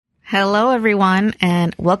Hello, everyone,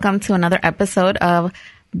 and welcome to another episode of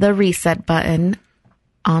The Reset Button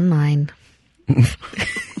Online.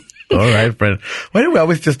 All right, friend. Why do we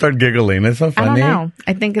always just start giggling? It's so funny. I don't know.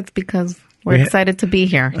 I think it's because we're excited to be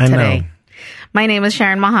here today. I know. My name is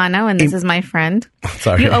Sharon Mahano, and this is my friend.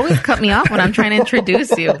 Sorry. You always cut me off when I'm trying to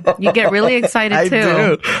introduce you. You get really excited, too.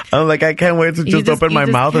 I do. I'm like, I can't wait to just open my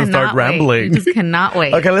mouth and start rambling. You just cannot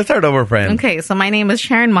wait. Okay, let's start over, friend. Okay, so my name is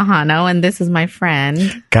Sharon Mahano, and this is my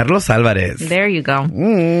friend. Carlos Alvarez. There you go.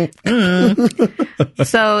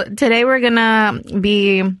 So today we're going to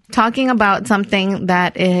be talking about something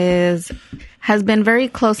that has been very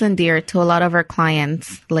close and dear to a lot of our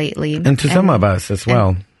clients lately. And to some of us as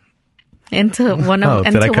well. Into one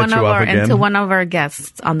of our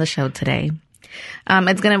guests on the show today.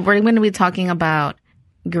 We're going to be talking about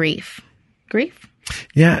grief. Grief?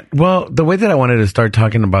 Yeah. Well, the way that I wanted to start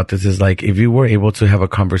talking about this is like, if you were able to have a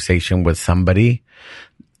conversation with somebody,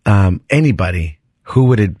 anybody, who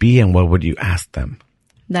would it be and what would you ask them?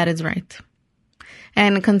 That is right.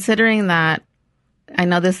 And considering that, I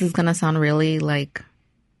know this is going to sound really like,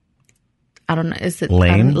 I don't know. Is it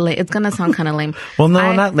lame? It's going to sound kind of lame. Well,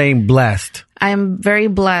 no, not lame. Blessed. I'm very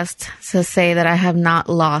blessed to say that I have not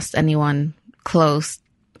lost anyone close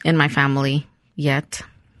in my family yet.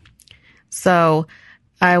 So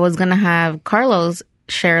I was going to have Carlos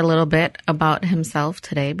share a little bit about himself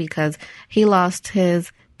today because he lost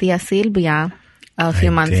his tia Silvia a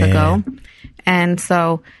few months ago. And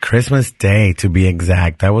so Christmas Day, to be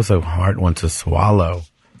exact. That was a hard one to swallow.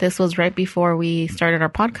 This was right before we started our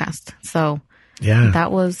podcast. So yeah,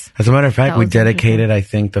 that was. As a matter of fact, we dedicated, I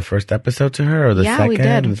think, the first episode to her, or the second.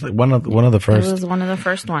 Yeah, we did. One of the first. It was one of the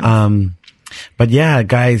first ones. But yeah,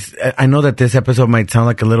 guys, I know that this episode might sound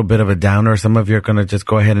like a little bit of a downer. Some of you are going to just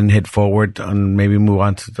go ahead and hit forward and maybe move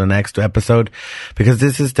on to the next episode, because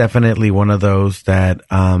this is definitely one of those that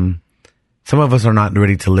some of us are not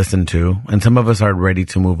ready to listen to, and some of us are ready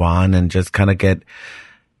to move on and just kind of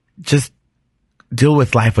deal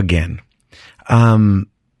with life again.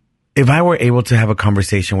 If I were able to have a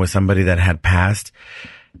conversation with somebody that had passed,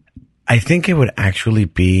 I think it would actually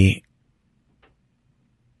be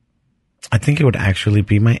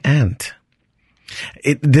my aunt.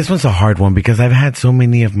 This one's a hard one because I've had so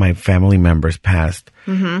many of my family members passed,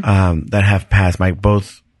 that have passed. My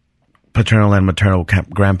both paternal and maternal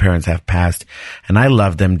grandparents have passed, and I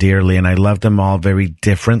love them dearly, and I love them all very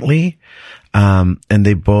differently. And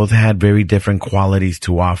they both had very different qualities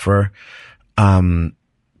to offer.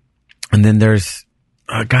 And then there's,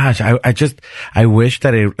 I wish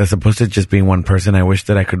that as opposed to just being one person, I wish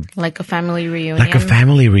that I could. Like a family reunion. Like a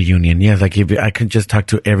family reunion. Yes. Like if I could just talk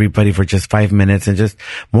to everybody for just 5 minutes and just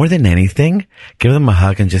more than anything, give them a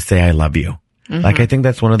hug and just say, I love you. Mm-hmm. Like, I think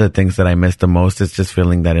that's one of the things that I miss the most is just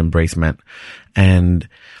feeling that embracement. And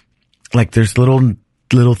like, there's little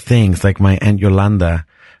things like my Aunt Yolanda.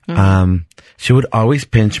 She would always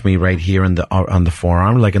pinch me right here on the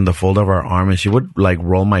forearm, like in the fold of her arm, and she would like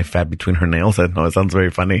roll my fat between her nails. I know it sounds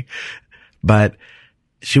very funny, but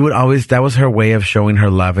she would always, that was her way of showing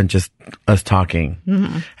her love and just us talking.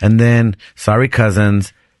 Mm-hmm. And then, sorry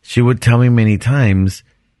cousins, she would tell me many times,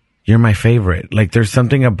 you're my favorite. Like there's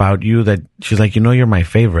something about you that she's like, you're my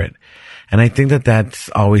favorite. And I think that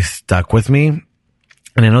that's always stuck with me.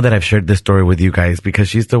 And I know that I've shared this story with you guys because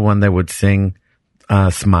she's the one that would sing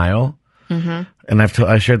Smile. Mm-hmm. And I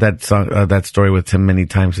shared that song, that story with Tim many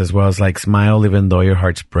times as well. It's like, smile even though your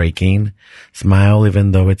heart's breaking, smile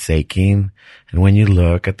even though it's aching. And when you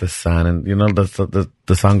look at the sun, and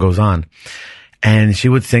the song goes on. And she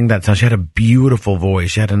would sing that song. She had a beautiful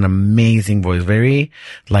voice. She had an amazing voice, very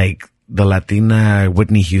like the Latina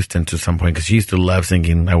Whitney Houston to some point, because she used to love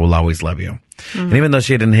singing I Will Always Love You. Mm-hmm. And even though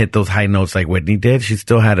she didn't hit those high notes like Whitney did, she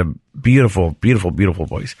still had a beautiful, beautiful, beautiful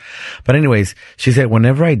voice. But anyways, she said,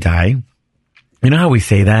 whenever I die, you know how we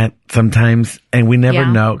say that sometimes and we never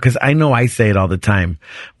know, because I know I say it all the time.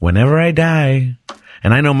 Whenever I die.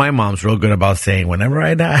 And I know my mom's real good about saying whenever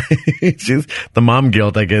I die. She's the mom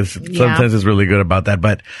guilt, I guess. Sometimes is really good about that.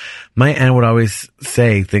 But my aunt would always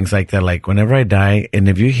say things like that, like whenever I die, and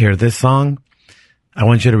if you hear this song, I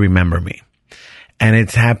want you to remember me. And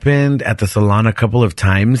it's happened at the salon a couple of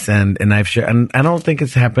times, and I've shared, and I don't think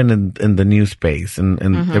it's happened in the new space and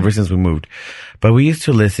ever since we moved. But we used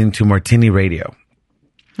to listen to Martini Radio.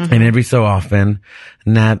 Mm-hmm. And every so often,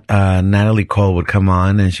 Natalie Cole would come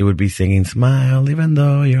on and she would be singing Smile even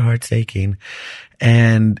though your heart's aching.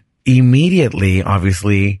 And immediately,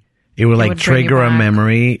 obviously, it would trigger a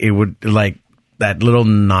memory. It would like that little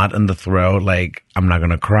knot in the throat, like, I'm not going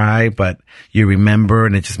to cry, but you remember,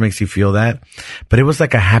 and it just makes you feel that. But it was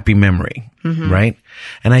like a happy memory, right?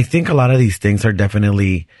 And I think a lot of these things are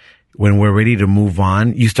definitely when we're ready to move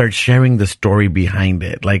on, you start sharing the story behind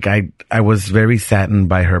it. Like I was very saddened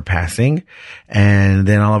by her passing. And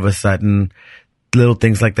then all of a sudden, little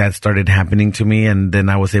things like that started happening to me. And then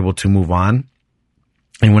I was able to move on.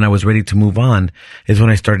 And when I was ready to move on is when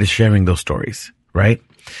I started sharing those stories, right?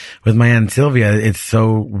 With my Aunt Sylvia, it's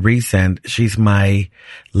so recent. She's my,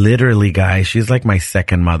 literally, guys, she's like my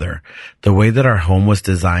second mother. The way that our home was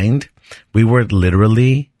designed, we were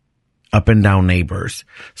literally up and down neighbors.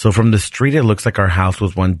 So from the street, it looks like our house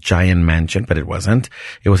was one giant mansion, but it wasn't.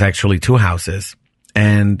 It was actually two houses.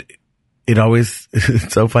 And it always,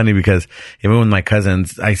 it's so funny because even with my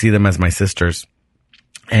cousins, I see them as my sisters.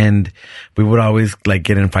 And we would always like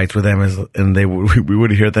get in fights with them and we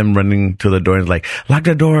would hear them running to the door and like, lock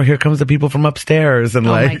the door. Here comes the people from upstairs. And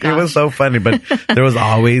like, it was so funny, but there was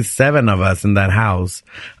always 7 of us in that house,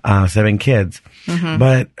 7 kids. Mm-hmm.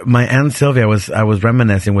 But my Aunt Sylvia I was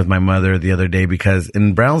reminiscing with my mother the other day because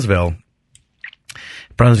in Brownsville,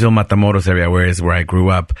 Matamoros area, where I grew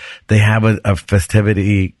up, they have a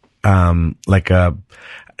festivity,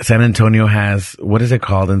 San Antonio has, what is it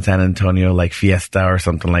called in San Antonio? Like fiesta or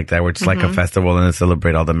something like that, where it's like a festival and they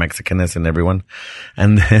celebrate all the Mexicanness and everyone.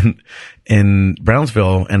 And then in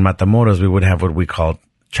Brownsville and Matamoros, we would have what we call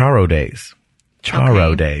charro days.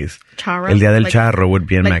 Charro days. Charro? El Día del Charro would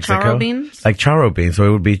be in Mexico. Charro beans? Like charro beans. So it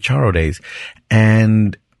would be charro days.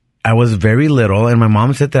 And I was very little and my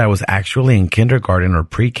mom said that I was actually in kindergarten or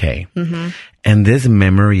pre-K. Mm-hmm. And this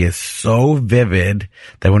memory is so vivid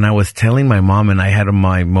that when I was telling my mom and I had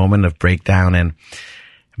my moment of breakdown and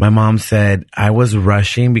my mom said I was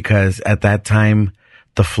rushing because at that time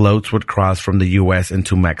the floats would cross from the U.S.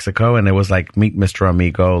 into Mexico and it was like meet Mr.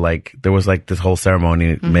 Amigo. Like there was like this whole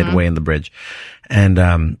ceremony midway in the bridge.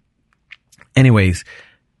 And, anyways,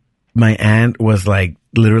 my aunt was like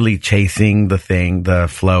literally chasing the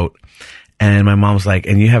float. And my mom's like,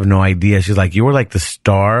 and you have no idea. She's like, you were like the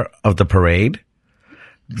star of the parade.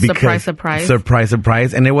 Surprise, surprise. Surprise,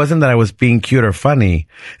 surprise. And it wasn't that I was being cute or funny.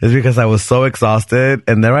 It's because I was so exhausted.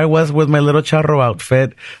 And there I was with my little charro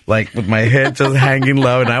outfit, like with my head just hanging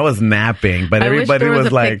low and I was napping. But everybody was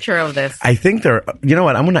was like, picture of this. I think you know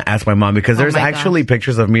what? I'm going to ask my mom because there's actually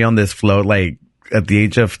pictures of me on this float, like, at the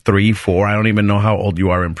age of 3, 4, I don't even know how old you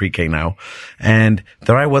are in pre-K now. And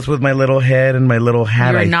there I was with my little head and my little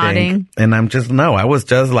hat, I nodding. think. And I was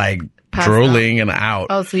just like passed drooling and out.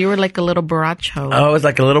 Oh, so you were like a little borracho. Oh, it was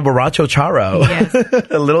like a little borracho charro. Yes.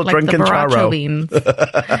 A little like drunken the charro. Beans.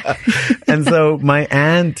 And so my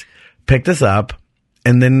aunt picked us up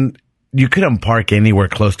and then you couldn't park anywhere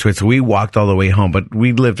close to it. So we walked all the way home, but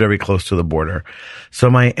we lived very close to the border. So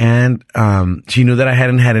my aunt, she knew that I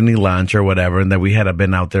hadn't had any lunch or whatever and that we had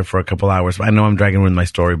been out there for a couple hours. I know I'm dragging with my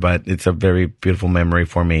story, but it's a very beautiful memory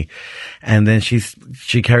for me. And then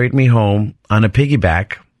she carried me home on a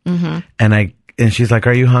piggyback. Mm-hmm. And she's like,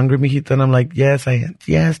 are you hungry, mijito? And I'm like, yes,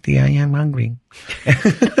 dear, I am hungry.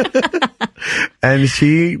 And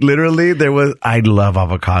she literally, I love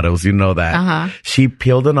avocados. You know that. Uh-huh. She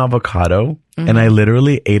peeled an avocado and I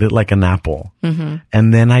literally ate it like an apple. Mm-hmm.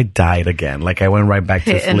 And then I died again. Like I went right back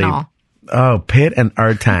to sleep. And all. Oh, pit and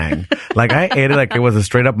ertang. Like I ate it like it was a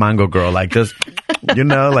straight up mango girl. Like just,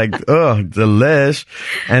 like, oh, delish.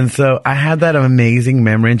 And so I had that amazing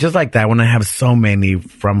memory. And just like that, when I have so many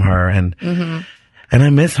from her and I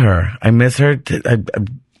miss her. I miss her.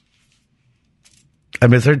 I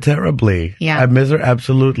miss her terribly. Yeah. I miss her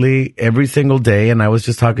absolutely every single day. And I was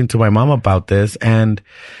just talking to my mom about this and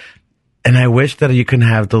I wish that you can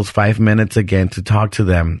have those 5 minutes again to talk to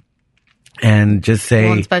them and just say,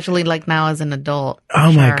 well, especially like now as an adult.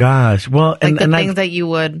 Oh my gosh. Well, like the things that you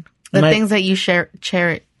would, things that you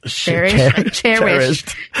cherished.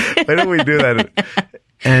 Why don't we do that?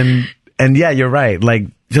 And yeah, you're right. Like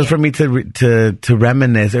just for me to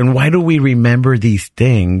reminisce. And why do we remember these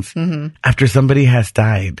things after somebody has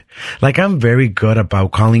died? Like I'm very good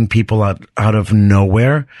about calling people out of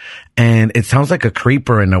nowhere. And it sounds like a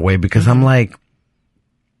creeper in a way because I'm like,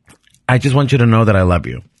 I just want you to know that I love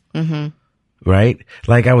you. Mm-hmm. Right?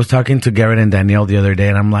 Like I was talking to Garrett and Danielle the other day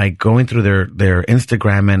and I'm like going through their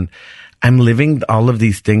Instagram and I'm living all of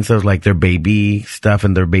these things of like their baby stuff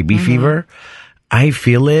and their baby fever. I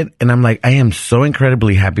feel it and I'm like, I am so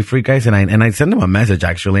incredibly happy for you guys. And I send them a message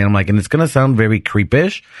actually. And I'm like, and it's going to sound very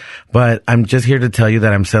creepish, but I'm just here to tell you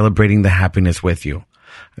that I'm celebrating the happiness with you.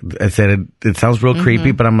 I said, it sounds real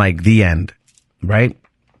creepy, but I'm like the end. Right?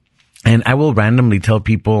 And I will randomly tell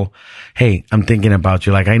people, hey, I'm thinking about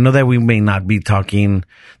you. Like, I know that we may not be talking,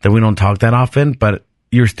 that we don't talk that often, but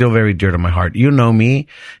you're still very dear to my heart. You know me,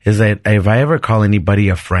 is that if I ever call anybody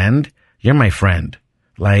a friend, you're my friend.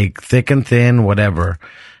 Like, thick and thin, whatever.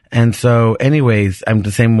 And so anyways, I'm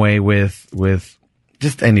the same way with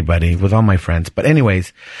just anybody, with all my friends. But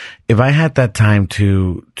anyways, if I had that time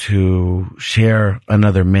to share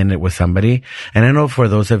another minute with somebody, and I know for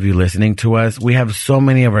those of you listening to us, we have so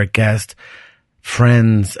many of our guests,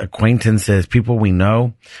 friends, acquaintances, people we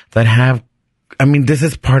know that have, I mean, this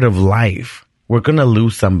is part of life. We're going to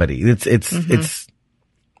lose somebody. It's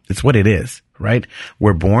what it is, right?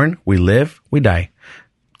 We're born, we live, we die.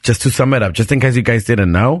 Just to sum it up, just in case you guys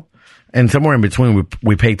didn't know, and somewhere in between,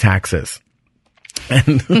 we pay taxes.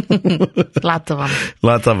 And Lots of them.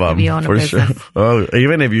 Lots of them, If you own a for sure. business. Oh,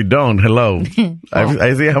 even if you don't, hello.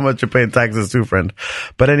 I see how much you're paying taxes too, friend.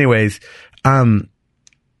 But anyways,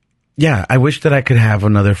 yeah, I wish that I could have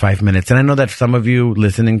another 5 minutes. And I know that some of you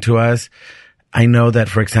listening to us, I know that,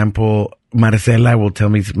 for example, Marcela will tell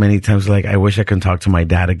me many times, like, I wish I could talk to my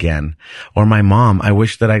dad again. Or my mom, I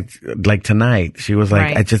wish that like tonight, she was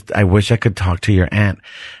like, Right. I wish I could talk to your aunt.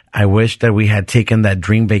 I wish that we had taken that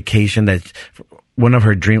dream vacation that one of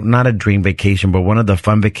her not a dream vacation, but one of the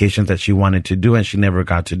fun vacations that she wanted to do and she never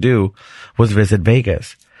got to do was visit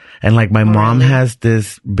Vegas. And like my mom really? has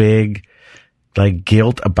this big like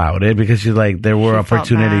guilt about it because she's like, there were She felt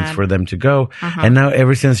opportunities bad. for them to go. And now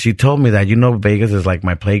ever since she told me that, Vegas is like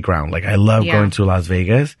my playground. Like I love Yeah. going to Las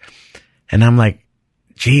Vegas. And I'm like,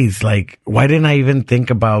 geez, like why didn't I even think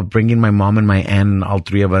about bringing my mom and my aunt and all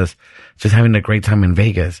three of us just having a great time in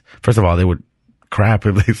Vegas? First of all, they would crap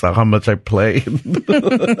if they saw how much I played.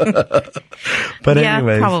 But Yeah,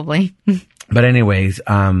 anyways, probably. but anyways,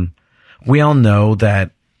 we all know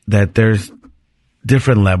that there's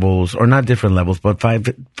different levels, or not different levels, but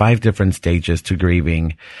five different stages to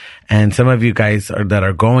grieving. And some of you guys that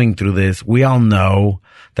are going through this, we all know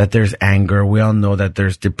that there's anger. We all know that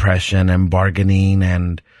there's depression and bargaining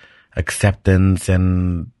and acceptance.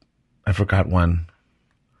 And I forgot one.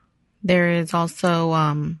 There is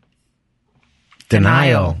also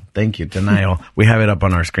Denial. Thank you. Denial. We have it up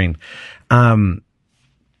on our screen.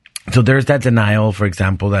 So there's that denial, for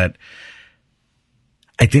example, that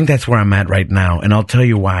I think that's where I'm at right now. And I'll tell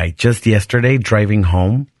you why. Just yesterday, driving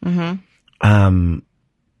home, it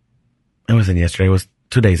wasn't yesterday, it was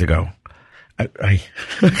 2 days ago. I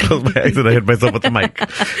closed my eyes and I hit myself with the mic.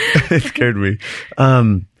 It scared me.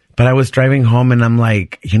 But I was driving home and I'm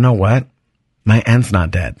like, you know what? My aunt's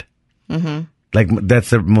not dead. Like,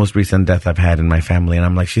 that's the most recent death I've had in my family. And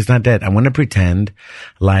I'm like, she's not dead. I want to pretend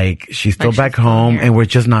like she's still Like back she's still home here. and we're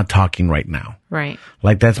just not talking right now. right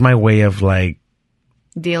Like, that's my way of like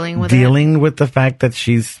dealing with dealing with the fact that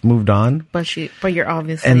she's moved on. it. But you're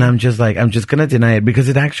obviously And I'm just like, I'm just going to deny it because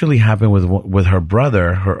it actually happened with her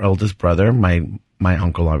brother, her eldest brother, my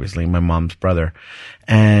uncle, obviously, my mom's brother.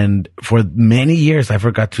 And for many years, I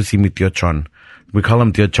forgot to see mi tío Chon. We call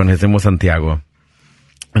him tío Chon. His name was Santiago.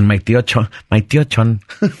 And my tío Chon,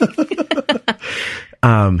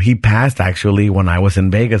 he passed actually when I was in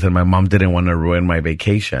Vegas and my mom didn't want to ruin my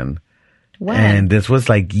vacation. when? And this was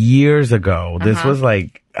like years ago. This was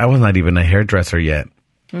like, I was not even a hairdresser yet.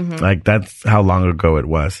 Like that's how long ago it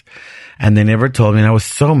was. And they never told me and I was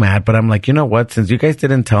so mad, but I'm like, you know what? Since you guys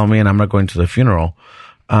didn't tell me and I'm not going to the funeral,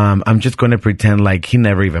 I'm just going to pretend like he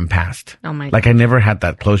never even passed. Oh my Like I never had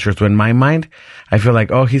that closure. So in my mind, I feel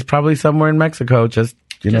like, oh, he's probably somewhere in Mexico, just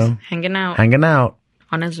hanging out hanging out.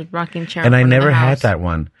 on his rocking chair. And I in front of never the had house. that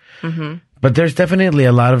one. But there's definitely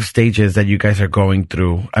a lot of stages that you guys are going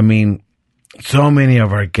through. I mean, so many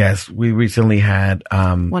of our guests, we recently had,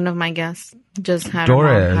 One of my guests just had her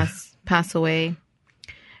Doris. mom pass away.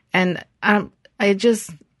 And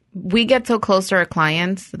we get so close to our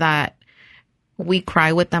clients that we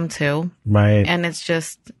cry with them too. right. And it's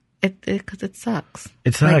just, because it sucks.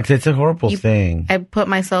 It sucks. It's a horrible thing. I put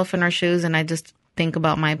myself in her shoes and I just think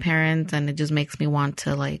about my parents and it just makes me want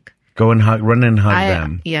to like, Go and run and hug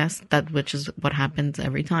them. yes, which is what happens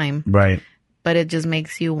every time. Right. But it just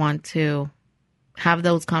makes you want to have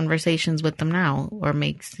those conversations with them now, or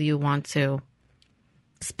makes you want to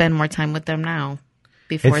spend more time with them now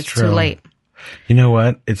before It's it's true. too late. You know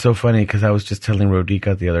what? It's so funny because I was just telling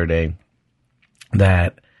Rodica the other day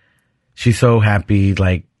that she's so happy,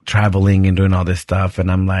 like traveling and doing all this stuff.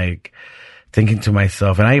 And I'm like thinking to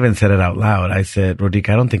myself, and I even said it out loud. I said, Rodica,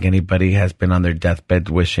 I don't think anybody has been on their deathbed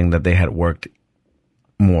wishing that they had worked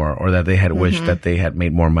more, or that they had wished that they had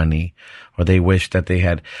made more money, or they wish that they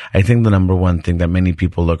had. I think the number one thing that many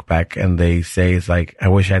people look back and they say is like, I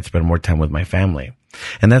wish I'd spent more time with my family.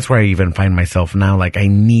 And that's where I even find myself now. Like, I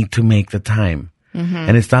need to make the time.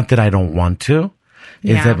 And it's not that I don't want to.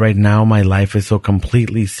 It's Yeah. that right now my life is so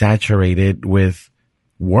completely saturated with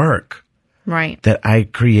work Right. that I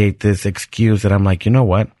create this excuse that I'm like, you know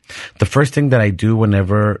what? The first thing that I do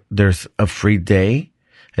whenever there's a free day,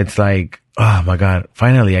 it's like, oh my God,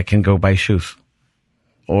 finally I can go buy shoes.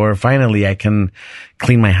 Or finally I can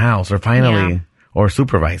clean my house. Or finally, or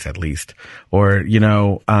supervise at least. Or, or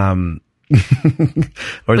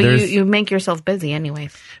but you make yourself busy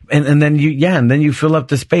anyways. And then you fill up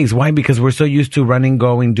the space. Why? Because we're so used to running,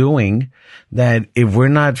 going, doing that if we're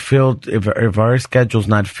not filled, if our schedule's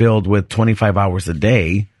not filled with 25 hours a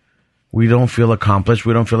day, we don't feel accomplished.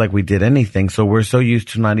 We don't feel like we did anything. So we're so used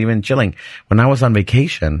to not even chilling. When I was on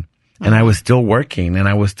vacation and I was still working and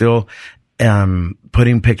I was still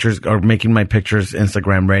putting pictures or making my pictures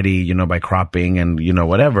Instagram ready, by cropping and,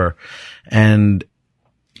 whatever.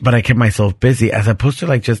 But I kept myself busy as opposed to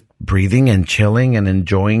like just breathing and chilling and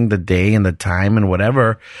enjoying the day and the time and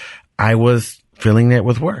whatever. I was filling it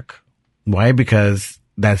with work. Why? Because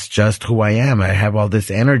that's just who I am. I have all this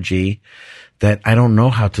energy that I don't know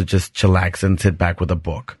how to just chillax and sit back with a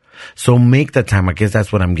book. So make the time. I guess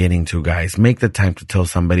that's what I'm getting to, guys. Make the time to tell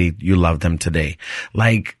somebody you love them today.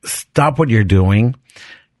 Like, stop what you're doing.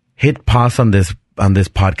 Hit pause on this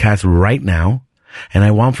podcast right now. And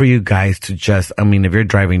I want for you guys to just, if you're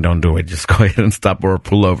driving, don't do it. Just go ahead and stop or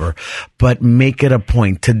pull over. But make it a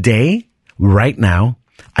point. Today, right now,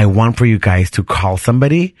 I want for you guys to call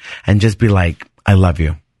somebody and just be like, I love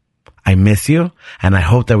you. I miss you. And I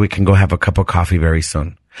hope that we can go have a cup of coffee very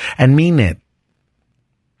soon. And mean it.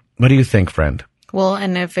 What do you think, friend? Well,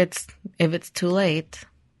 and if it's too late,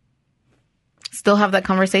 still have that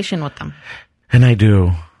conversation with them. And I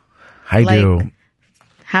do. I do.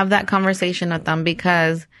 Have that conversation with them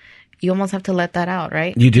because you almost have to let that out,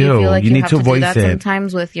 right? You do. You feel like you need to voice do that it.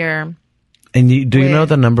 Sometimes with your... And you know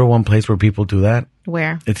the number one place where people do that?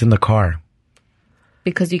 Where? It's in the car.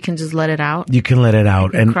 Because you can just let it out? You can let it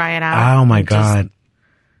out. And cry it out. Oh my God.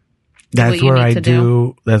 That's where I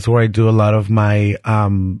do. That's where I do a lot of my,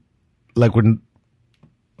 like when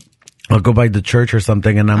I'll go by the church or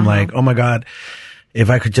something and I'm like, oh my God, if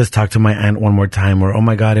I could just talk to my aunt one more time, or oh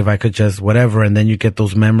my God, if I could just whatever. And then you get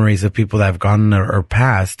those memories of people that have gone or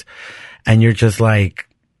passed and you're just like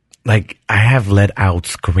I have let out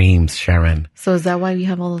screams, Sharon. So is that why you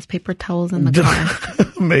have all those paper towels in the car?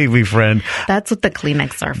 Maybe, friend. That's what the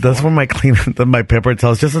Kleenex are for. That's where my paper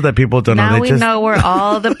towels, just so that people don't know. Now we know where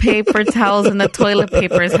all the paper towels and the toilet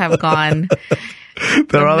papers have gone.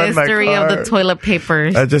 They're all in my car. The mystery of the toilet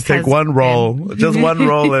papers. I just take one roll, just one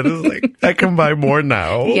roll, and it's like, I can buy more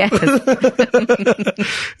now. Yes.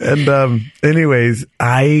 And, anyways,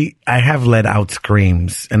 I have let out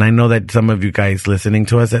screams. And I know that some of you guys listening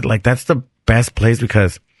to us, that's the best place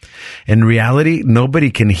because in reality,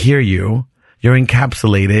 nobody can hear you. You're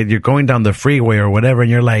encapsulated. You're going down the freeway or whatever.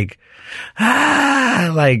 And you're like,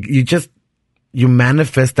 you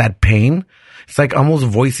manifest that pain. It's like almost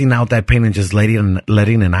voicing out that pain and just letting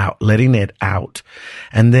it out.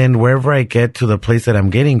 And then wherever I get to the place that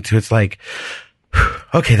I'm getting to, it's like,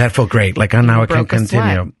 okay, that felt great. Like now I can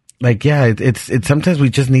continue. Like, yeah, it's sometimes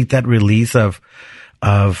we just need that release of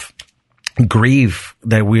grief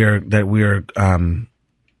that we're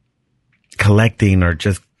collecting or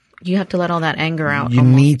just. You have to let all that anger out. You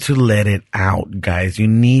need to let it out, guys. You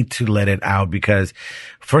need to let it out because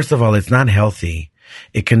first of all, it's not healthy.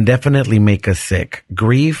 It can definitely make us sick.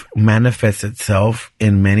 Grief manifests itself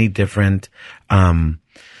in many different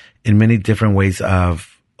ways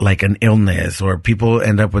of like an illness, or people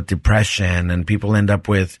end up with depression and people end up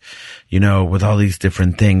with, with all these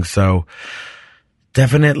different things. So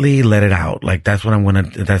definitely let it out. Like that's my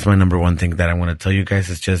number one thing that I want to tell you guys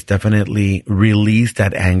is just definitely release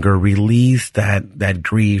that anger, release that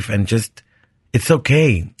grief, and just, it's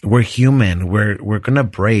okay. We're human. We're going to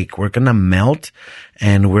break. We're going to melt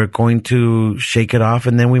and we're going to shake it off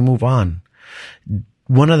and then we move on.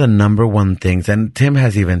 One of the number one things, and Tim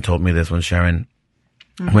has even told me this one, Sharon,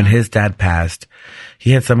 when his dad passed,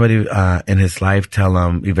 he had somebody, in his life tell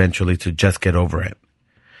him eventually to just get over it.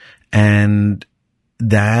 And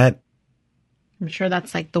that, I'm sure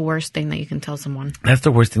that's like the worst thing that you can tell someone. That's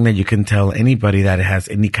the worst thing that you can tell anybody that has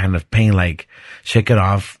any kind of pain, like shake it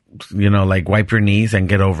off, like wipe your knees and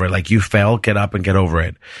get over it. Like you fell, get up and get over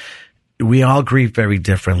it. We all grieve very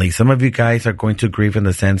differently. Some of you guys are going to grieve in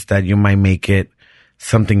the sense that you might make it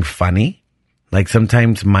something funny. Like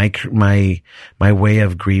sometimes my way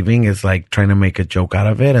of grieving is like trying to make a joke out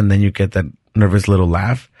of it. And then you get that nervous little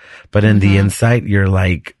laugh. But in the inside, you're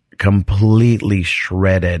like completely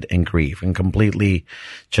shredded in grief and completely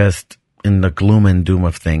just in the gloom and doom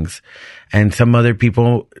of things. And some other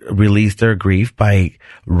people release their grief by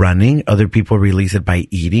running. Other people release it by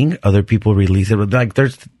eating. Other people release it with, like,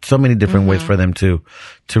 there's so many different ways for them to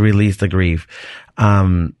release the grief.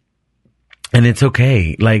 And it's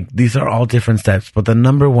okay. Like, these are all different steps. But the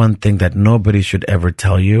number one thing that nobody should ever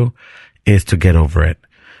tell you is to get over it.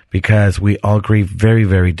 Because we all grieve very,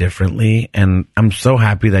 very differently. And I'm so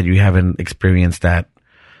happy that you haven't experienced that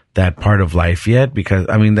part of life yet. Because,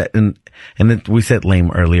 I mean, we said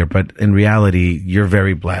lame earlier, but in reality, you're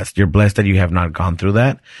very blessed. You're blessed that you have not gone through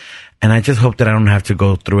that. And I just hope that I don't have to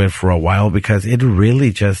go through it for a while, because it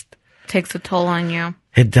really just takes a toll on you.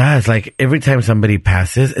 It does. Like, every time somebody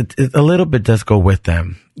passes, it a little bit does go with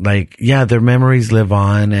them. Like, yeah, their memories live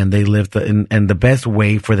on, and they live and the best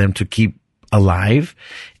way for them to keep alive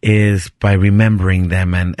is by remembering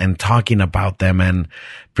them and talking about them and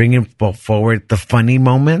bringing forward the funny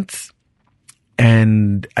moments.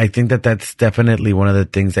 And I think that that's definitely one of the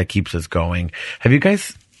things that keeps us going. Have you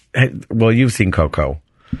guys, well, you've seen Coco.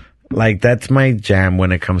 Like, that's my jam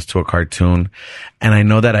when it comes to a cartoon. And I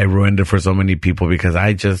know that I ruined it for so many people, because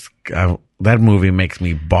that movie makes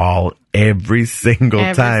me bawl every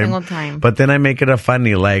single time. But then I make it a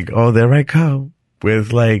funny, like, oh, there I go.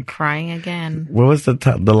 With, like, crying again. What was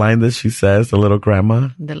the line that she says, the little grandma?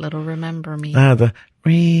 The little remember me. The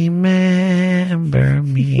remember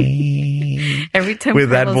me. Every time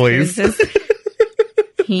with that voice.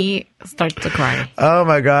 He starts to cry. Oh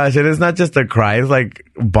my gosh. And it's not just a cry. It's like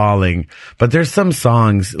bawling. But there's some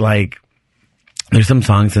songs in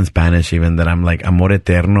Spanish even that I'm like, Amor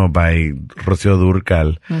Eterno by Rocío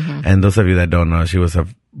Dúrcal. Mm-hmm. And those of you that don't know, she was a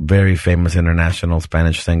very famous international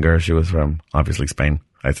Spanish singer. She was from, obviously, Spain.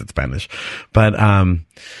 I said Spanish. But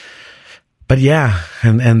yeah,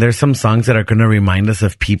 and there's some songs that are going to remind us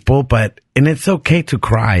of people, and it's okay to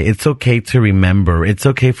cry. It's okay to remember. It's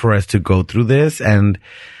okay for us to go through this and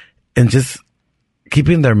just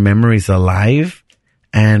keeping their memories alive.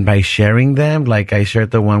 And by sharing them, like I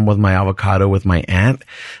shared the one with my avocado with my aunt,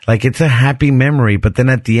 like, it's a happy memory. But then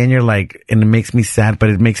at the end, you're like, and it makes me sad, but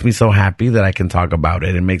it makes me so happy that I can talk about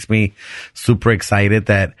it. It makes me super excited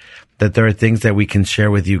that there are things that we can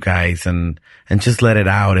share with you guys and just let it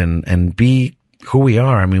out and be who we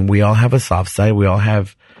are. I mean, we all have a soft side. We all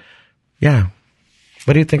have, yeah.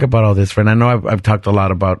 What do you think about all this, friend? I know I've talked a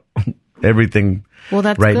lot about everything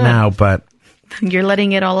that's right good. Now, but you're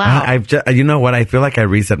letting it all out. You know what? I feel like I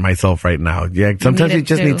reset myself right now. Yeah. Sometimes you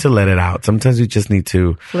just need to let it out. Sometimes you just need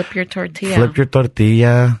to flip your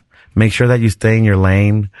tortilla. Make sure that you stay in your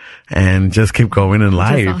lane and just keep going in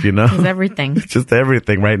life, you know? It's everything. It's just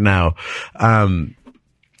everything right now.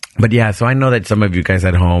 But yeah, so I know that some of you guys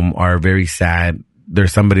at home are very sad.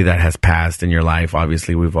 There's somebody that has passed in your life.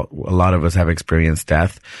 Obviously, a lot of us have experienced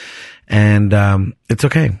death, and it's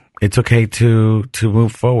okay. It's okay to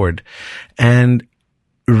move forward and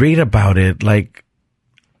read about it. Like,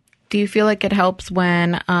 do you feel like it helps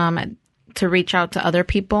when to reach out to other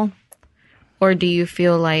people, or do you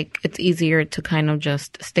feel like it's easier to kind of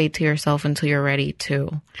just stay to yourself until you're ready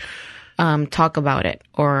to talk about it,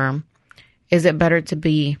 or is it better to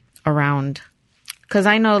be around? Because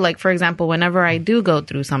I know, like, for example, whenever I do go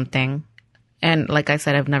through something, and like I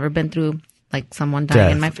said, I've never been through, like, someone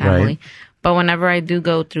dying in my family. Right. But whenever I do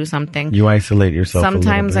go through something, you isolate yourself.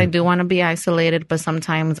 Sometimes I do want to be isolated, but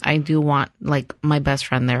sometimes I do want, like, my best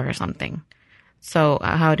friend there or something. So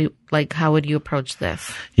how would you approach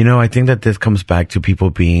this? You know, I think that this comes back to people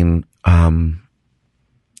being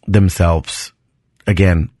themselves.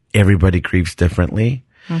 Again, everybody grieves differently.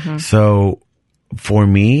 Mm-hmm. So for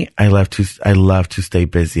me, I love to stay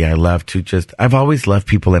busy. I've always loved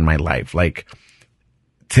people in my life. Like,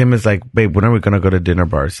 Tim is like, babe, when are we going to go to dinner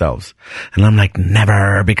by ourselves? And I'm like,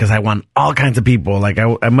 never, because I want all kinds of people. Like,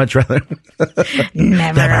 I much rather.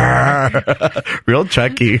 Never. Real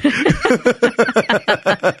Chucky.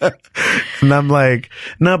 And I'm like,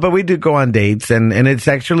 no, but we do go on dates. And it's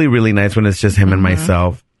actually really nice when it's just him and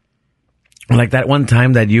myself. Like that one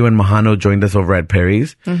time that you and Mahano joined us over at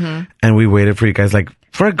Perry's, and we waited for you guys like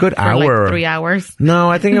for a good hour. Like 3 hours?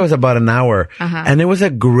 No, I think it was about an hour. And it was a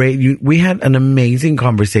we had an amazing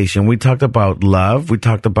conversation. We talked about love. We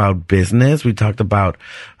talked about business. We talked about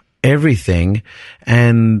everything.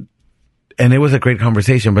 And it was a great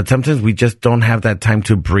conversation. But sometimes we just don't have that time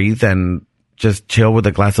to breathe and just chill with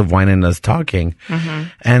a glass of wine and us talking.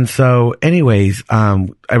 And so anyways, I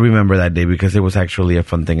remember that day because it was actually a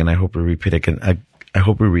fun thing, and I hope we repeat it again. I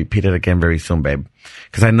hope we repeat it again very soon, babe.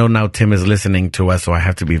 Because I know now Tim is listening to us, so I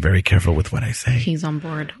have to be very careful with what I say. He's on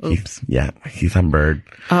board. Oops. He's on board.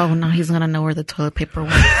 Oh, no, he's going to know where the toilet paper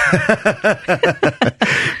went.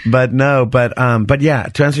 But yeah,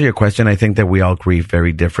 to answer your question, I think that we all grieve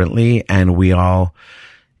very differently, and we all,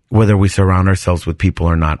 whether we surround ourselves with people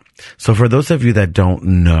or not. So for those of you that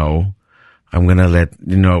don't know, I'm going to let,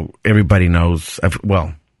 everybody knows.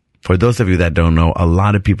 for those of you that don't know, a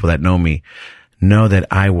lot of people that know me know that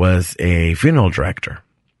I was a funeral director.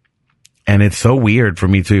 And it's so weird for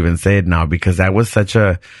me to even say it now because that was such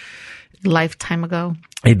a lifetime ago.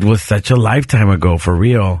 It was such a lifetime ago, for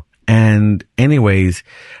real. And anyways,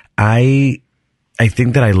 I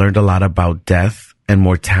think that I learned a lot about death and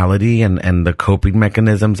mortality and the coping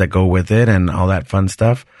mechanisms that go with it and all that fun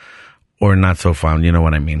stuff. Or not so fun, you know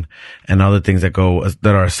what I mean? And all the things that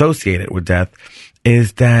are associated with death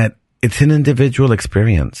is that it's an individual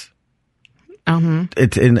experience.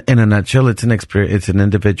 It's in a nutshell, it's an experience, it's an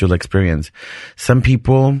individual experience. Some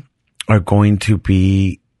people are going to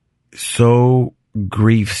be so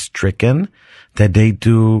grief stricken that they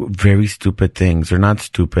do very stupid things, or not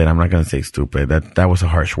stupid. I'm not going to say stupid. That was a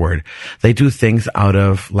harsh word. They do things out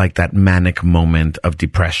of like that manic moment of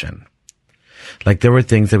depression. Like there were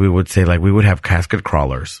things that we would say, like we would have casket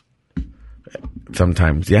crawlers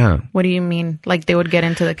sometimes. Yeah. What do you mean? Like they would get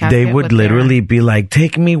into the casket? They would literally be like,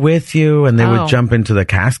 take me with you. And they would jump into the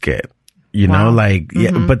casket, you know, like,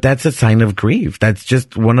 yeah, but that's a sign of grief. That's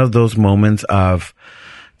just one of those moments of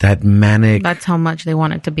that manic. That's how much they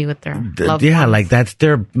wanted to be with their loved yeah. ones. Like that's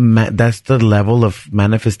that's the level of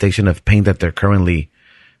manifestation of pain that they're currently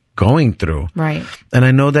going through. Right. And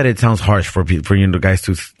I know that it sounds harsh for you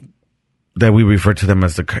guys that we refer to them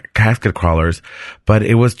as the casket crawlers, but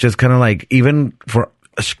it was just kind of like, even for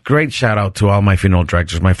a great shout out to all my funeral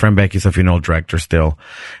directors. My friend Becky's a funeral director still.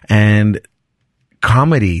 And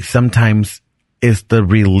comedy sometimes is the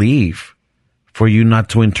relief for you not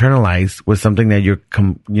to internalize with something that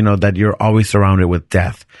that you're always surrounded with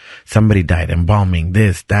death. Somebody died, embalming,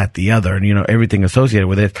 this, that, the other, and everything associated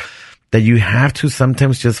with it, that you have to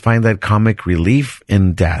sometimes just find that comic relief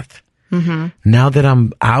in death. Now that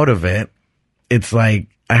I'm out of it, it's like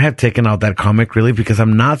I have taken out that comic relief because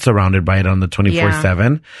I'm not surrounded by it on the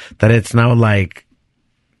 24/7, that it's now like,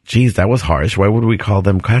 geez, that was harsh. Why would we call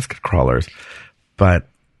them casket crawlers? But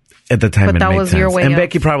at the time, it made sense. Your way and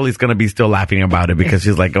Becky probably is going to be still laughing about it because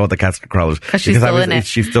she's like, oh, the casket crawlers. Because she's still in it.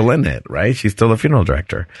 She's still in it, right? She's still a funeral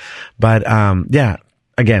director. But yeah,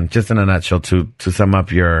 again, just in a nutshell, to sum up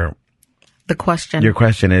your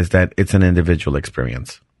question is that it's an individual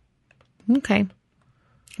experience. Okay.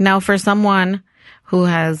 Now, for someone who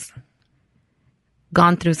has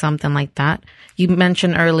gone through something like that, you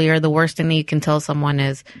mentioned earlier the worst thing that you can tell someone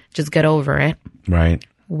is just get over it. Right.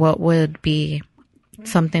 What would be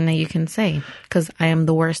something that you can say? Because I am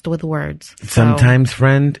the worst with words. Sometimes,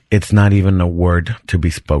 friend, it's not even a word to be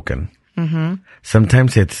spoken.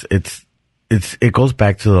 Sometimes it goes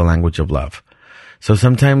back to the language of love. So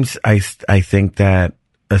sometimes I think that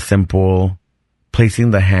a simple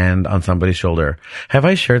placing the hand on somebody's shoulder. Have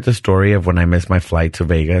I shared the story of when I missed my flight to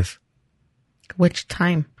Vegas? Which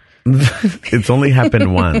time? It's only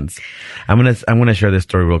happened once. I'm gonna share this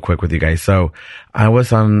story real quick with you guys. So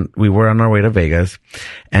we were on our way to Vegas,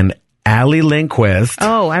 and Allie Lindquist.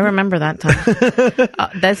 Oh, I remember that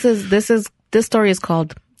time. This story is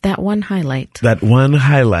called That One Highlight. That One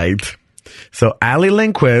Highlight. So Allie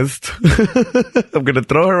Lindquist, I'm going to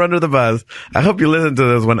throw her under the bus. I hope you listen to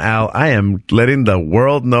this one, Al. I am letting the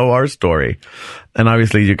world know our story. And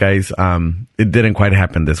obviously you guys, it didn't quite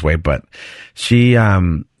happen this way, but she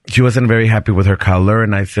wasn't very happy with her color.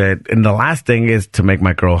 And I said, and the last thing is to make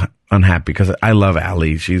my girl unhappy, because I love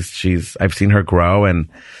Allie. I've seen her grow, and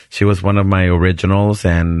she was one of my originals,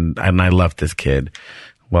 and I love this kid.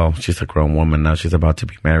 Well, she's a grown woman now. She's about to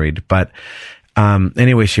be married, but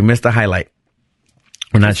anyway, she missed the highlight.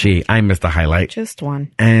 Or not she, I missed the highlight. Just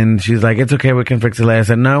one. And she's like, it's okay, we can fix it later. I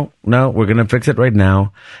said, no, we're going to fix it right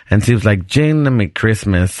now. And she was like, Jiminy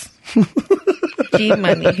Christmas.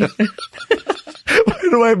 G-money. Why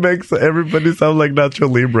do I make everybody sound like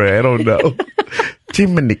Nacho Libre? I don't know.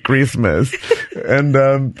 Jiminy Christmas. And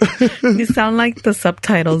you sound like the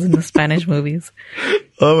subtitles in the Spanish movies.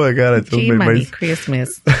 Oh my God, I just made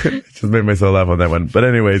Christmas. Just made myself laugh on that one. But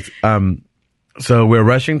anyways, so we're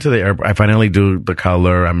rushing to the airport. I finally do the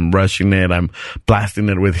color. I'm rushing it. I'm blasting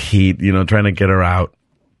it with heat, trying to get her out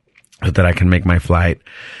so that I can make my flight.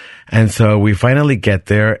 And so we finally get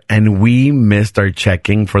there, and we missed our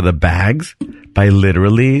checking for the bags by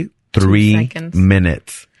literally 3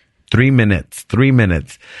 minutes. 3 minutes. 3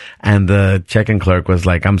 minutes. And the check-in clerk was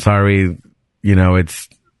like, I'm sorry, it's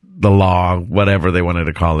the law, whatever they wanted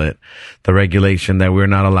to call it, the regulation that we're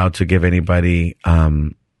not allowed to give anybody,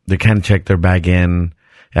 they can't check their bag in.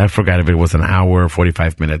 I forgot if it was an hour or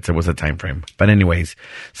 45 minutes. It was a time frame. But anyways,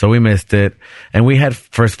 so we missed it. And we had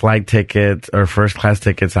first flight tickets or first class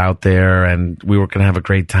tickets out there, and we were going to have a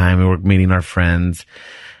great time. We were meeting our friends.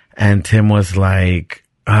 And Tim was like,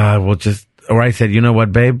 I said, you know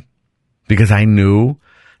what, babe? Because I knew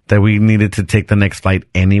that we needed to take the next flight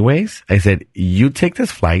anyways. I said, you take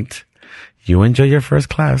this flight. You enjoy your first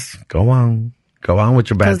class. Go on with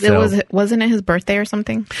your bad self. Wasn't it his birthday or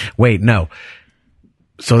something? Wait, no.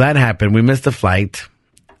 So that happened. We missed the flight.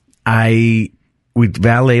 We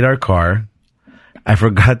valeted our car. I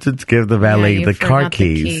forgot to give the valet the car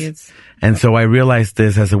keys. And so I realized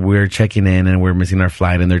this as we're checking in and we're missing our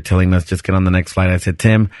flight and they're telling us just get on the next flight. I said,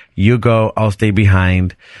 Tim, you go. I'll stay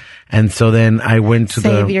behind. And so then I went to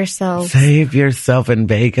Save yourself in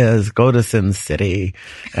Vegas. Go to Sin City.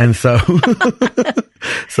 And so,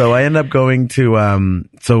 so I end up going to,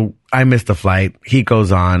 so I missed the flight. He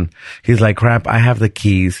goes on. He's like, crap, I have the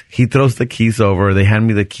keys. He throws the keys over. They hand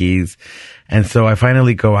me the keys. And so I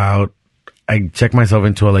finally go out. I check myself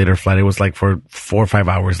into a later flight. It was like for 4 or 5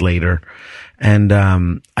 hours later. And,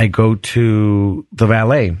 I go to the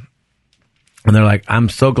valet and they're like, I'm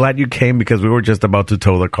so glad you came because we were just about to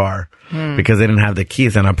tow the car because they didn't have the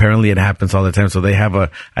keys. And apparently it happens all the time. So they have I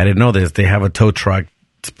didn't know this. They have a tow truck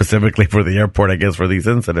specifically for the airport, I guess, for these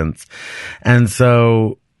incidents. And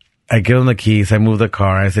so I give them the keys. I move the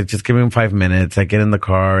car. I said, just give me 5 minutes. I get in the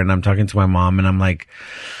car and I'm talking to my mom and I'm like,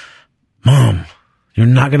 Mom, you're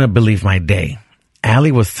not going to believe my day.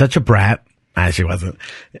 Allie was such a brat. She wasn't.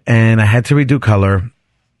 And I had to redo color.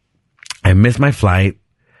 I missed my flight.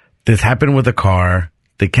 This happened with the car.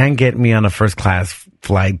 They can't get me on a first class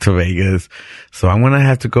flight to Vegas. So I'm going to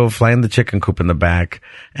have to go fly in the chicken coop in the back.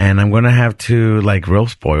 And I'm going to have to real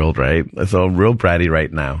spoiled, right? So real bratty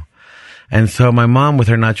right now. And so my mom with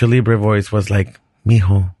her Nacho Libre voice was like,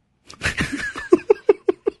 mijo,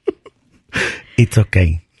 it's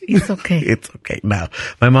okay. It's okay. It's okay. Now,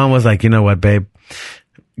 my mom was like, you know what, babe?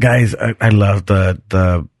 Guys, I love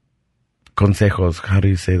the consejos. How do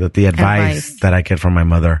you say that? The advice that I get from my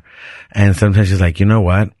mother. And sometimes she's like, you know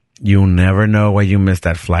what? You never know why you missed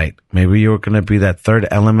that flight. Maybe you were going to be that third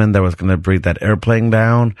element that was going to bring that airplane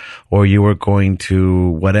down, or you were going to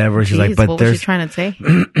whatever. She's like, but what was she trying to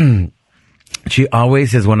say? She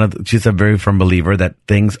always is she's a very firm believer that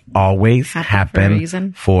things always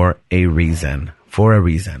happen for a reason. For a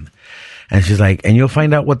reason. And she's like, and you'll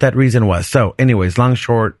find out what that reason was. So anyways, long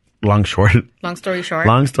story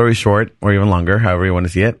short, or even longer, however you want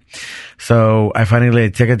to see it. So I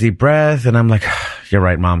finally take a deep breath and I'm like, you're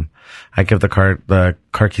right, Mom. I give the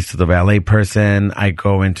car keys to the valet person. I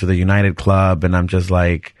go into the United Club and I'm just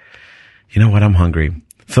like, you know what? I'm hungry.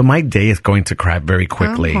 So my day is going to crap very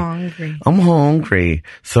quickly. I'm hungry.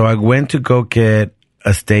 So I went to go get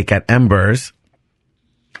a steak at Embers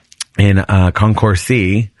in Concourse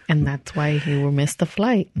C. And that's why you missed the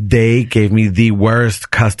flight. They gave me the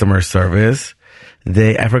worst customer service.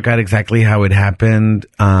 I forgot exactly how it happened.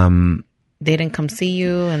 They didn't come see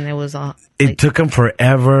you, and it was all. It took them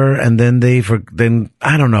forever, and then then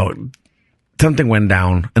I don't know, something went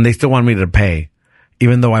down, and they still wanted me to pay,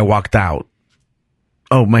 even though I walked out.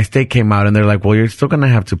 Oh, my steak came out, and they're like, "Well, you're still gonna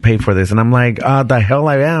have to pay for this," and I'm like, "The hell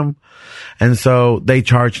I am," and so they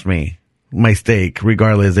charged me my steak,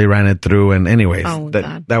 regardless. They ran it through, and anyways,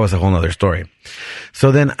 that was a whole nother story.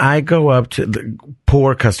 So then I go up to the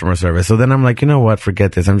poor customer service. So then I'm like, you know what?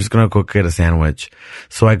 Forget this. I'm just going to go get a sandwich.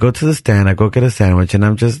 So I go to the stand, I go get a sandwich, and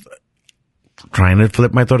I'm just trying to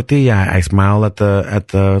flip my tortilla. I smile at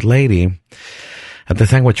the lady, at the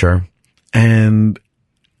sandwicher, and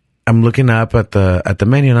I'm looking up at the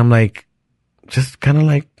menu, and I'm like, just kind of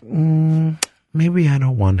like, maybe I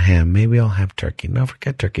don't want ham. Maybe I'll have turkey. No,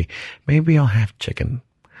 forget turkey. Maybe I'll have chicken.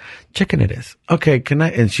 Chicken it is. Okay, can I?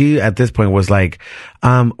 And she at this point was like,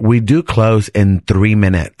 we do close in 3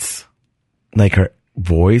 minutes. Like her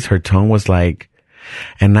voice, her tone was like,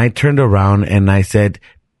 and I turned around and I said,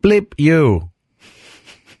 blip you.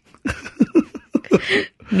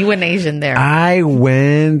 You went Asian there. I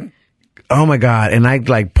went, oh my God. And I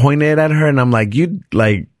pointed at her and I'm like,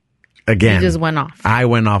 again. You just went off. I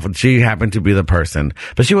went off. She happened to be the person.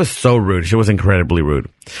 But she was so rude. She was incredibly rude.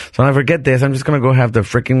 So when I forget this, I'm just going to go have the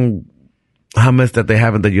freaking hummus that they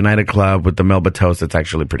have at the United Club with the Melba toast. It's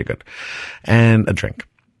actually pretty good. And a drink.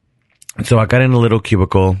 So I got in a little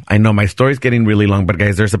cubicle. I know my story's getting really long, but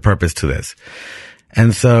guys, there's a purpose to this.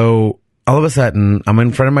 And so all of a sudden, I'm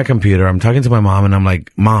in front of my computer. I'm talking to my mom and I'm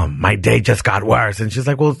like, Mom, my day just got worse. And she's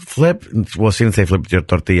like, well, flip. Well, she didn't say flip your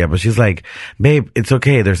tortilla, but she's like, babe, it's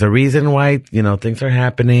okay. There's a reason why, things are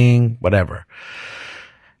happening, whatever.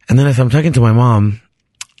 And then as I'm talking to my mom,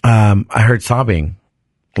 I heard sobbing,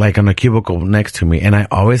 like on a cubicle next to me. And I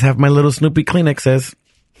always have my little Snoopy Kleenexes.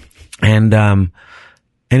 And,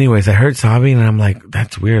 anyways, I heard sobbing and I'm like,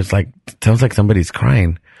 that's weird. It's like, it sounds like somebody's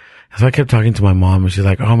crying. So I kept talking to my mom and she's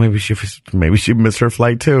like, oh, maybe she missed her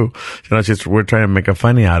flight too. We're trying to make a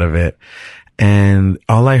funny out of it. And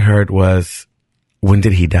all I heard was, when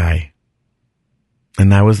did he die?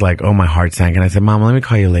 And I was like, oh, my heart sank. And I said, Mom, let me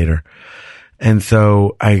call you later. And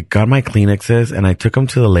so I got my Kleenexes and I took them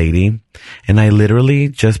to the lady, and I literally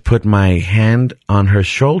just put my hand on her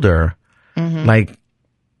shoulder, like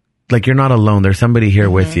you're not alone. There's somebody here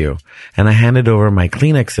with you. And I handed over my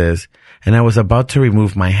Kleenexes, and I was about to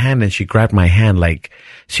remove my hand, and she grabbed my hand. Like,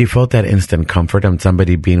 she felt that instant comfort and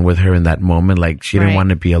somebody being with her in that moment. Like, she didn't want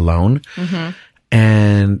to be alone.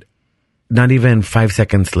 And not even 5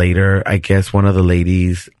 seconds later, I guess one of the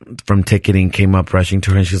ladies from ticketing came up rushing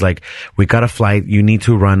to her, and she's like, we got a flight. You need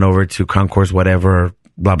to run over to concourse, whatever,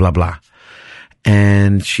 blah, blah, blah.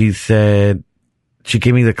 And she said, she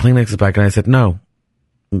gave me the Kleenexes back, and I said, no,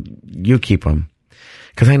 you keep them.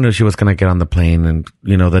 Because I knew she was going to get on the plane and,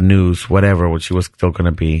 you know, the news, whatever, she was still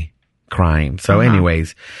going to be crying. So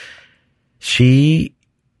anyways, she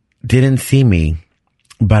didn't see me,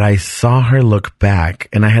 but I saw her look back,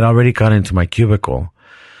 and I had already got into my cubicle,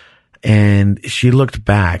 and she looked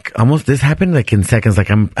back. Almost, this happened like in seconds.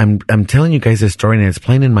 Like I'm telling you guys this story, and it's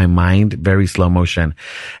playing in my mind, very slow motion.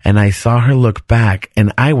 And I saw her look back,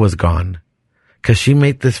 and I was gone, because she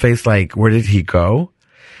made this face like, where did he go?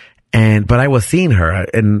 But I was seeing her,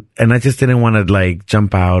 and I just didn't want to like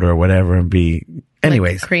jump out or whatever and be,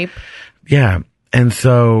 anyways. Like creep. Yeah. And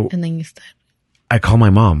so. And then you said, I call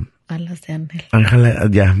my mom. Alas de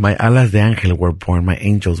ángel. Yeah, my alas de ángel were born, my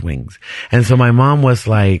angel's wings. And so my mom was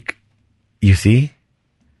like, you see,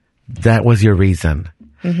 that was your reason.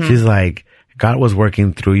 She's like, God was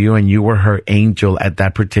working through you, and you were her angel at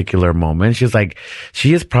that particular moment. She's like,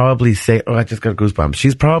 she is probably saying, oh, I just got goosebumps.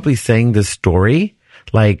 She's probably saying this story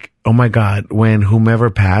like, oh my God, when whomever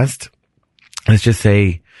passed, let's just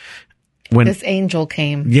say, when this angel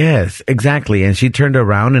came. Yes, exactly. And she turned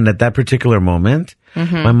around, and at that particular moment,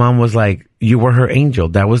 my mom was like, you were her angel.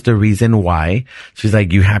 That was the reason why. She's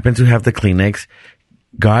like, you happen to have the Kleenex.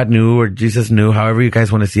 God knew, or Jesus knew, however you guys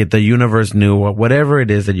want to see it. The universe knew, whatever it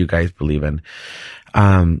is that you guys believe in.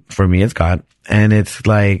 For me, it's God. And it's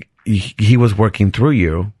like, he was working through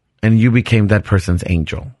you, and you became that person's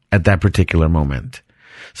angel at that particular moment.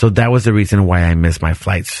 So that was the reason why I missed my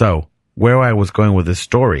flight. So where I was going with this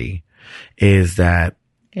story is that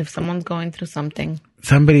if someone's going through something,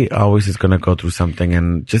 somebody always is going to go through something,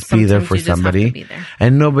 and just be there for somebody.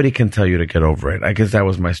 And nobody can tell you to get over it. I guess that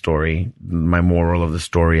was my story, my moral of the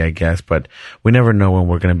story, I guess. But we never know when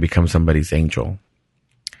we're going to become somebody's angel.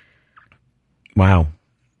 Wow.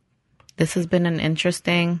 This has been an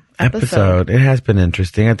interesting episode. It has been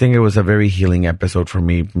interesting. I think it was a very healing episode for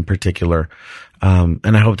me in particular. And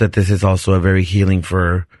I hope that this is also a very healing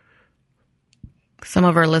for some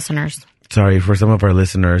of our listeners. For some of our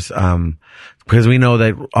listeners. Because we know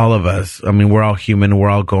that all of us, I mean, we're all human. We're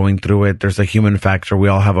all going through it. There's a human factor. We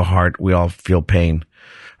all have a heart. We all feel pain.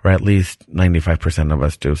 Or at least 95% of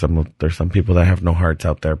us do. There's some people that have no hearts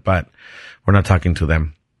out there, but we're not talking to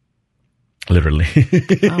them. Literally.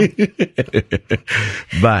 Oh.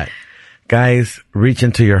 But guys, reach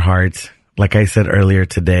into your hearts. Like I said earlier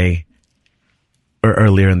today, or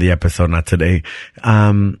earlier in the episode, not today.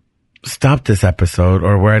 Stop this episode,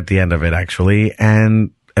 or we're at the end of it actually. And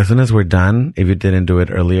as soon as we're done, if you didn't do it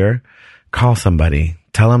earlier, call somebody,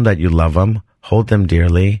 tell them that you love them, hold them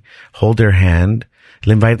dearly, hold their hand,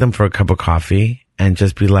 invite them for a cup of coffee, and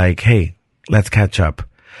just be like, hey, let's catch up.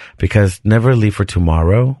 Because never leave for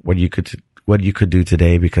tomorrow what you could do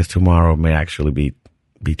today, because tomorrow may actually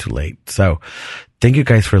be too late. So thank you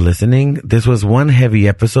guys for listening. This was one heavy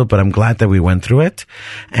episode, but I'm glad that we went through it.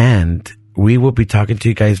 And we will be talking to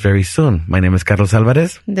you guys very soon. My name is Carlos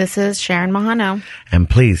Alvarez. This is Sharon Mahano. And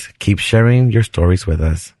please keep sharing your stories with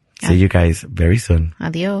us. See you guys very soon.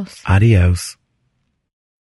 Adios. Adios.